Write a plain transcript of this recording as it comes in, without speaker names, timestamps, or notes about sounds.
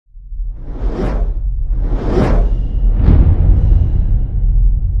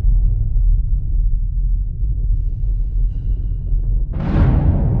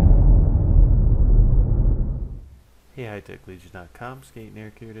HiTechLegion.com.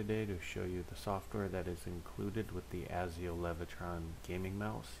 Skataneric here today to show you the software that is included with the AZiO Gaming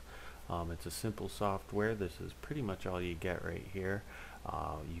Mouse. It's a simple software. This is pretty much all you get right here.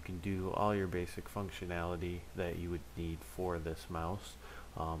 You can do all your basic functionality that you would need for this mouse.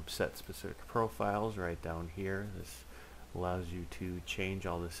 Set specific profiles right down here. This allows you to change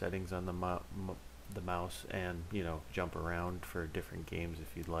all the settings on the mouse and jump around for different games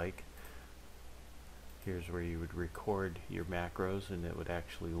if you'd like. Here's where you would record your macros and it would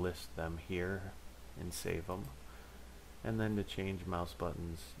actually list them here and save them. And then to change mouse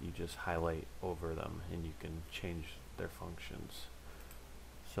buttons, you just highlight over them and you can change their functions.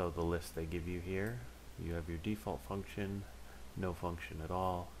 So the list they give you here, you have your default function, no function at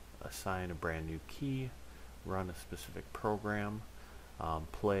all, assign a brand new key, run a specific program,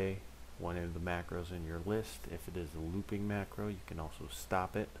 play one of the macros in your list. If it is a looping macro, you can also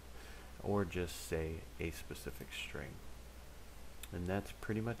stop it or just say a specific string. And that's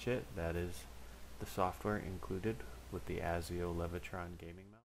pretty much it. That is the software included with the AZiO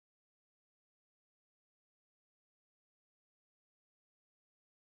Gaming Mouse.